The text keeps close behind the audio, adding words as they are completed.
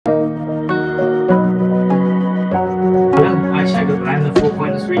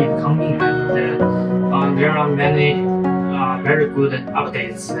good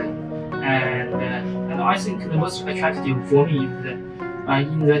updates, and I think the most attractive for me is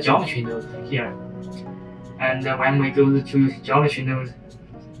in the geometry node here. And when we go to geometry node,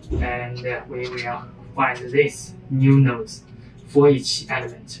 and we will find this new nodes for each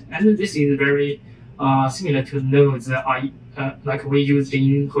element, and this is very similar to nodes like we used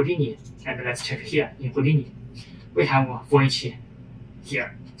in Houdini. And let's check here in Houdini. We have for each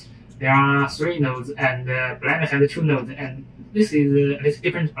here. There are 3 nodes, and Blender has 2 nodes, and this is a little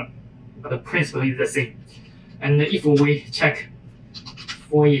different, but the principle is the same. And if we check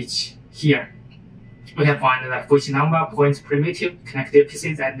for each here, we can find that for each number, point, primitive, connected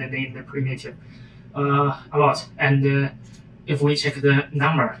pieces, and name the primitive a lot. And if we check the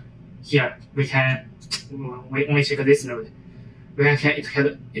number here, we only check this node. We can check it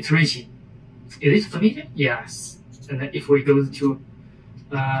had iteration. Is it familiar? Yes. And if we go to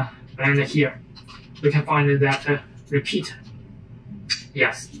Blender here, we can find that repeat.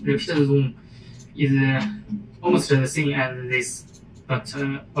 Yes, repeat zone is almost the same as this, but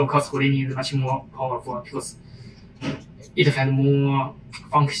of course Houdini is much more powerful because it has more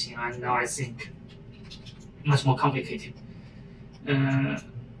function, and I think much more complicated.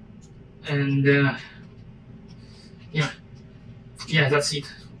 Yeah, that's it.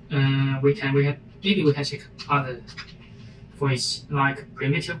 Maybe we can check other for each, like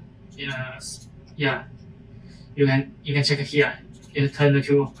primitive. Yes, yeah. You can check here. It turned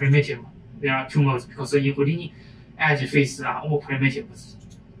to primitive. There are 2 modes because in Houdini, edge faces are all primitives,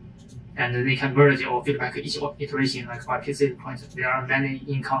 and they can merge or feedback each iteration like by pixel points. There are many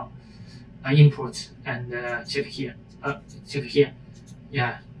input, and check here.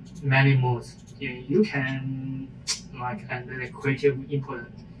 Yeah, many modes. You can and the creative input.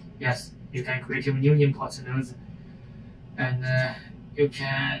 Yes, you can create new input nodes, and you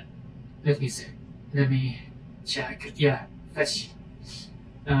can let me check. Yeah, fetch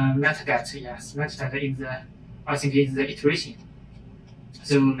metadata. Yes, metadata is I think is the iteration.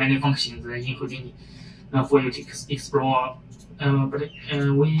 So many functions in Houdini for you to explore. But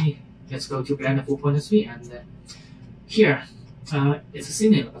let's go to Blender 4.3, and here it's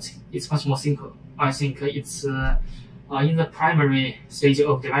similar, but it's much more simple. I think it's in the primary stage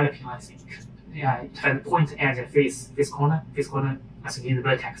of developing. I think it has point, edge, face corner. Face corner I think is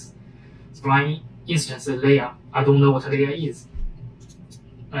vertex. Spline instance layer. I don't know what layer is.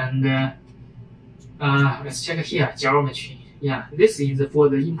 And let's check here geometry. Yeah, this is for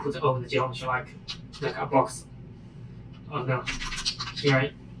the input of the geometry, like a box. Oh no,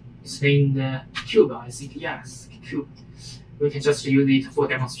 here it's named cube. I think yes, cube. We can just use it for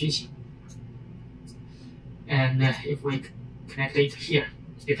demonstration. And if we connect it here,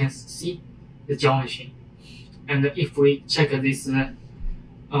 you can see the geometry. And if we check this,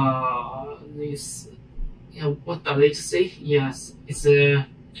 what does it say? Yes, it's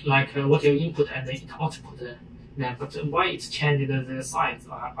like what you input and it output. But why it changed the size?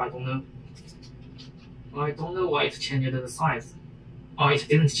 I don't know. I don't know why it changed the size. Oh, it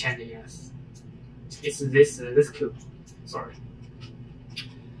didn't change. Yes, it's this cube. Sorry.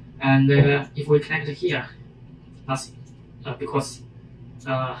 And if we connect here, nothing, because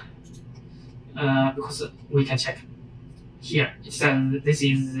we can check here. It says this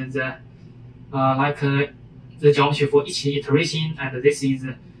is the the geometry for each iteration, and this is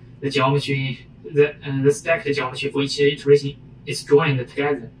the geometry, the stacked geometry for each iteration is joined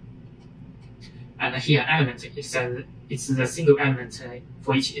together. And here element, it says it's the single element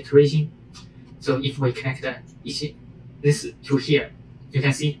for each iteration. So if we connect this to here, you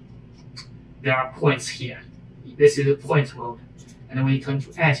can see there are points here. This is the point mode. And when we turn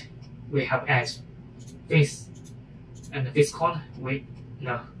to edge, we have edge, face, and face corner.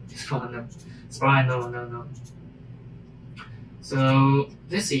 Face corner no, spline no. So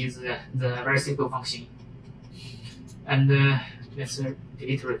this is the very simple function. And let's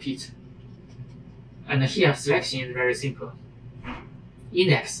delete repeat. And here selection is very simple.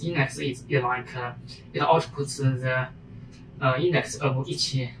 Index is like it outputs the index of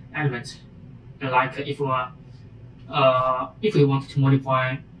each element. Like if we want to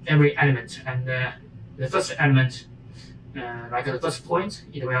modify every element, and the first element, like the first point,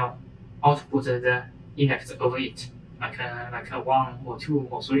 it will output the index of it, like a 1 or 2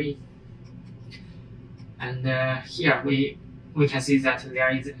 or 3. And here we can see that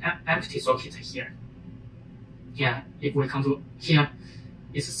there is an empty socket here. Yeah, if we come to here,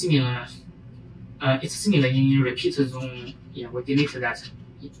 it's similar. It's similar in repeat zone. Yeah, we delete that.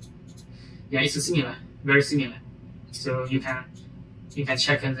 Yeah, it's similar, very similar. So you can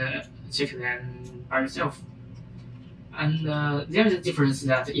check them by yourself. And there is a difference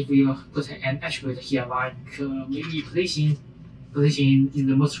that if you put an attribute here, like maybe position, position is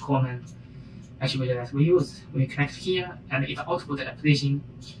the most common attribute that we use. We connect here and it output a position.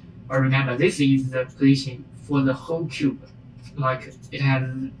 But remember, this is the position for the whole cube. Like it has,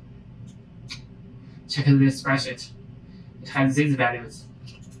 check the spreadsheet. It has these values.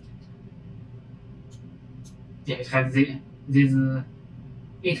 Yeah, it has these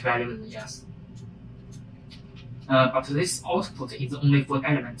 8 values, yes. But this output is only for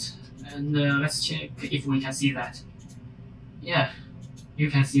element. And let's check if we can see that. Yeah,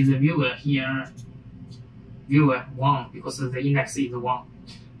 you can see the viewer here. Viewer 1 because the index is 1.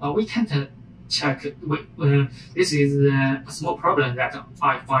 We can't check. This is a small problem that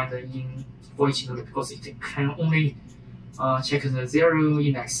I find in for each node because it can only check the 0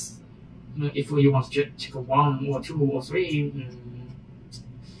 index. If you want to check 1 or 2 or 3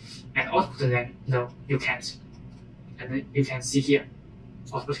 and output, then no, you can't. And you can see here,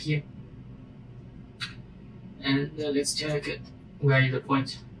 output here. And let's check where is the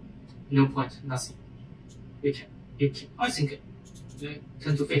point. No point, nothing. You can. I think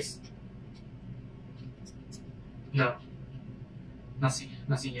turn to face. No,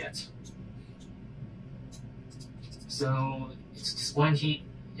 nothing yet. So it's disappointing.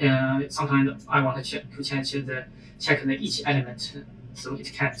 Sometimes I want to check the each element, so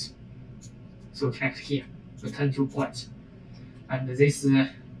it can't. So connect here, return to point, and this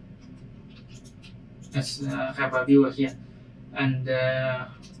let's have a viewer here, and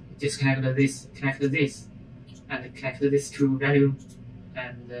disconnect this, connect this, and connect this to value,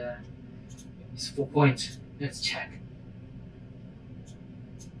 and it's 4 point. Let's check.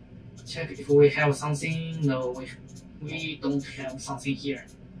 Check if we have something. No, we don't have something here.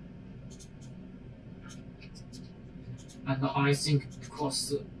 And I think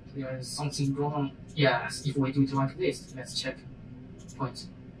because there is something wrong. Yes, if we do it like this, let's check point.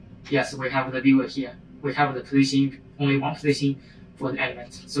 Yes, we have the viewer here. We have the position, only one position for the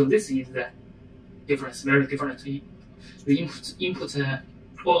element. So this is the difference, very different. The input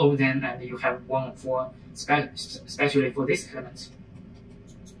all of them, and you have one for especially for this element.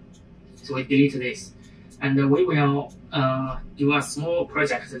 So we delete this, and we will do a small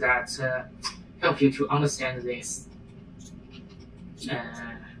project that help you to understand this.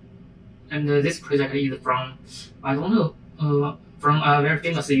 And this project is from, I don't know, from a very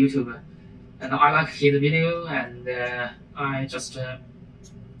famous YouTuber, and I like his video, and I just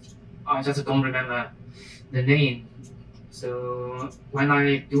don't remember the name. So when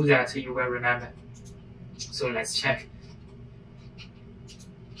I do that, you will remember. So let's check.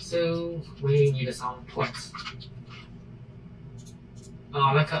 So we need some points.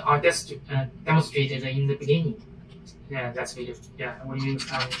 Like I just demonstrated in the beginning. Yeah, that's video. Yeah, we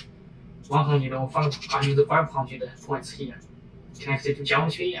have 100 or 500 points here, connected to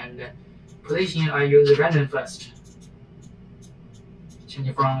geometry, and position I use random first. Change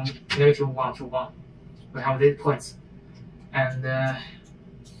it from -1 to 1. We have these points, and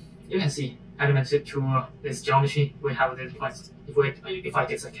you can see element to this geometry. We have these points. If I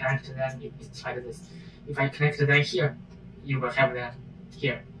disconnect, then it's like this. If I connect them here, you will have them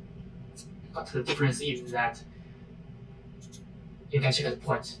here. But the difference is that you can check the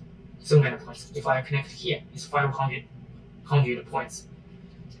points. So many points. If I connect here, it's 500 points.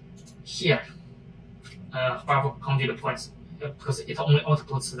 Here, 500 points, because it only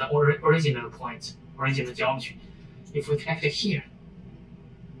outputs the original point, original geometry. If we connect it here,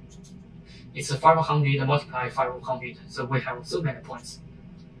 it's 500 multiply 500, so we have so many points.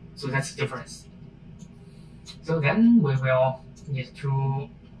 So that's the difference. So then we will need to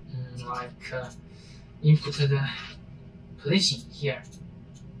input the position here.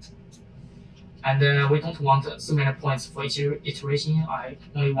 And we don't want so many points for each iteration. I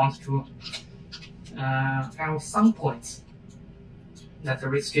only want to have some points that are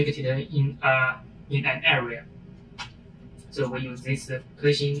restricted in an area. So we use this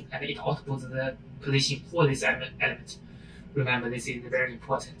position, and it outputs the position for this element. Remember, this is very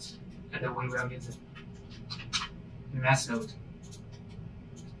important. And we will use the mass node.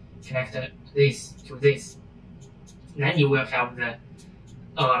 Connect this to this. Then you will have the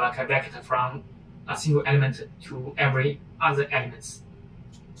like a vector from a single element to every other elements.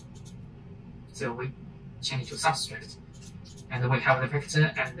 So we change it to subtract, and we have the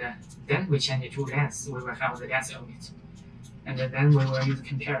vector, and then we change it to length. We will have the length of it, and then we will use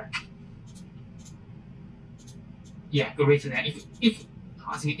compare. Yeah, greater than if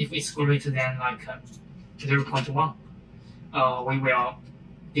I think if it's greater than like 0.1, we will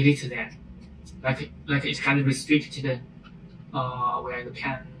delete that. Like it can be restricted. Where the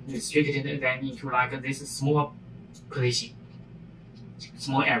pen restricted then into like this small position,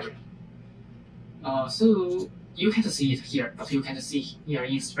 small area. So you can't see it here, but you can see here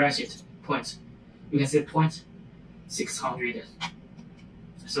in spreadsheet point. You can see point 600.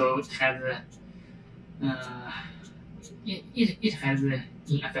 So it has it has in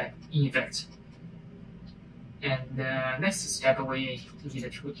effect. And next step we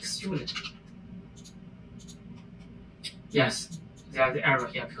need to extrude. Yes, there's the error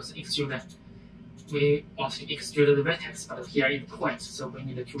here because extrude. We want to extrude the vertex, but here is point, so we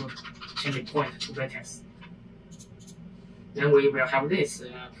need to change the point to vertex. Then we will have this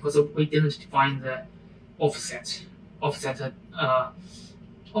because we didn't define the offset. Offset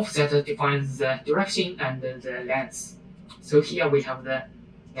defines the direction and the length. So here we have the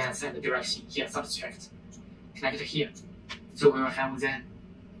length and the direction. Here subtract, connect here. So we will have then,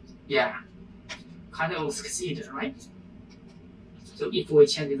 kind of succeed, right? So if we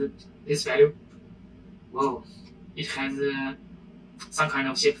change this value, whoa, it has some kind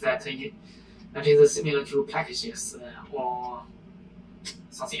of shape that is similar to packages or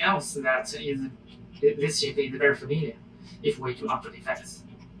something else that is this shape is very familiar if we do After Effects.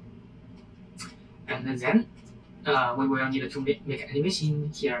 And then we will need to make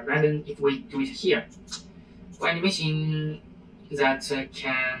animation here. Rather than if we do it here, for animation that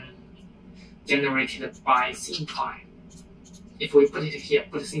can generated by scene time. If we put it here,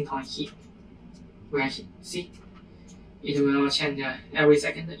 put scene time here, we can see it will change every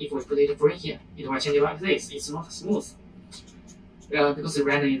second. If we put it frame here, it will change like this. It's not smooth because the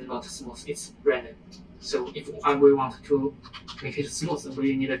random is not smooth. It's random. So if we want to make it smooth,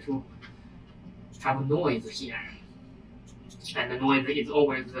 we need to have noise here, and the noise is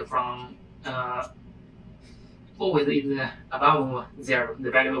always from always is above 0,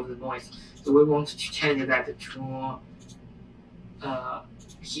 the value of the noise. So we want to change that to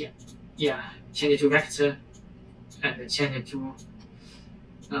here, change it to vector and change it to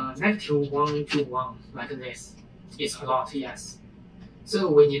 -1 to 1 like this. It's a lot, yes.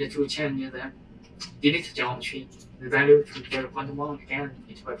 So we need to change the delete geometry, the value to 0.1 again.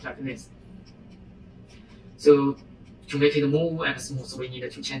 It works like this. So to make it move and smooth, we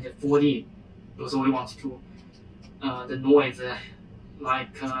need to change the 4D. Also, we want to the noise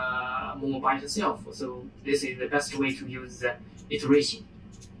move by itself. So this is the best way to use the iteration.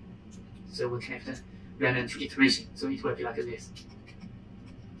 So we connect random to iteration. So it will be like this.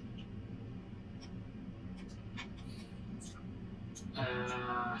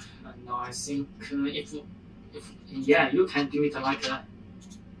 And now I think if you can do it like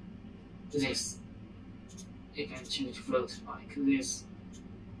this. You can change it to float like this.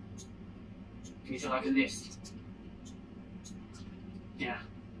 Do it like this.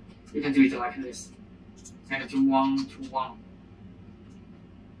 You can do it like this. -1 to 1.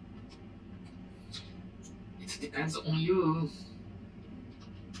 It depends on you.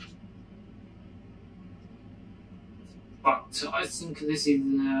 But I think this is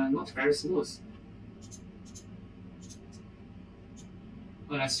not very smooth.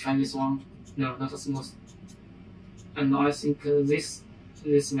 Well, let's try this one. No, not smooth. And I think this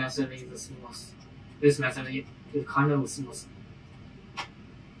method is smooth. This method is kind of smooth.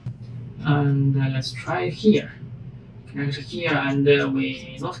 And let's try here. Connect here, and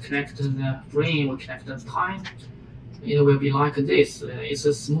we not connect the frame, we connect the time. It will be like this. It's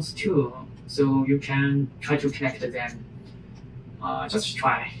a smooth tool, so you can try to connect them. Just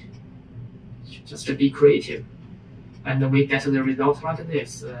try. Just to be creative. And we get the result like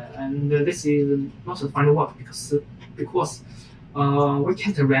this. And this is not the final work because we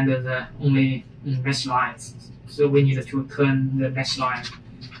can't render the only mesh lines. So we need to turn the mesh line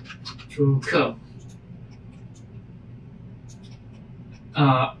to curve.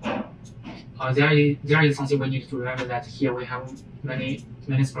 There is something we need to remember, that here we have many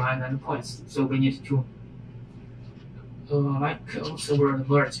splines and points. So we need to also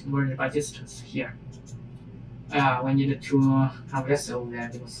merge by distance here. We need to have less of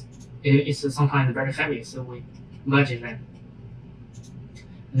that because it's sometimes very heavy, so we merge them.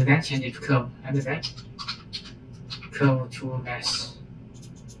 And then change it to curve, and then curve to mesh.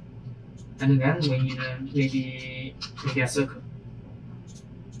 And then we need maybe a circle.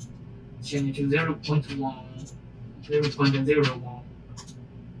 Change it to 0.1, 0.01,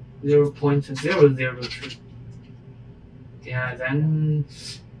 0.002. Then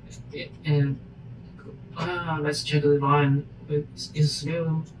let's check the line. It's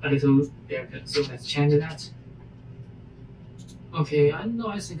still a little bigger, so let's change that. Okay, I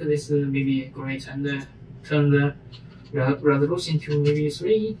think this is maybe great, and turn the resolution to maybe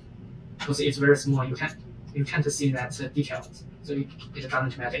 3, because it's very small. You can't see that details, so it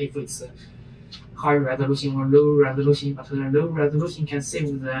doesn't matter if it's high resolution or low resolution. But the low resolution can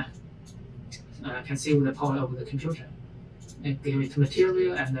save the consume the power of the computer and give it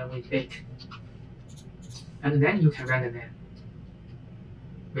material, and then we bake. And then you can render them.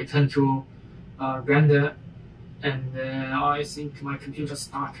 Return to render, and I think my computer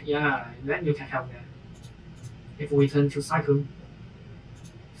stuck. Yeah, then you can have that. If we turn to cycle,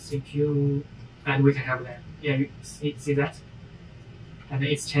 CPU, and we can have that. Yeah, you see that? And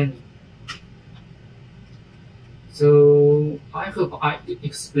it's changing. So I hope I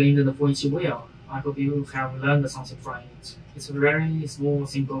explained the voice well. I hope you have learned something from it. It's a very small,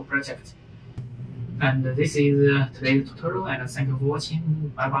 simple project. And this is today's tutorial, and thank you for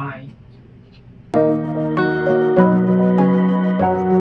watching. Bye bye.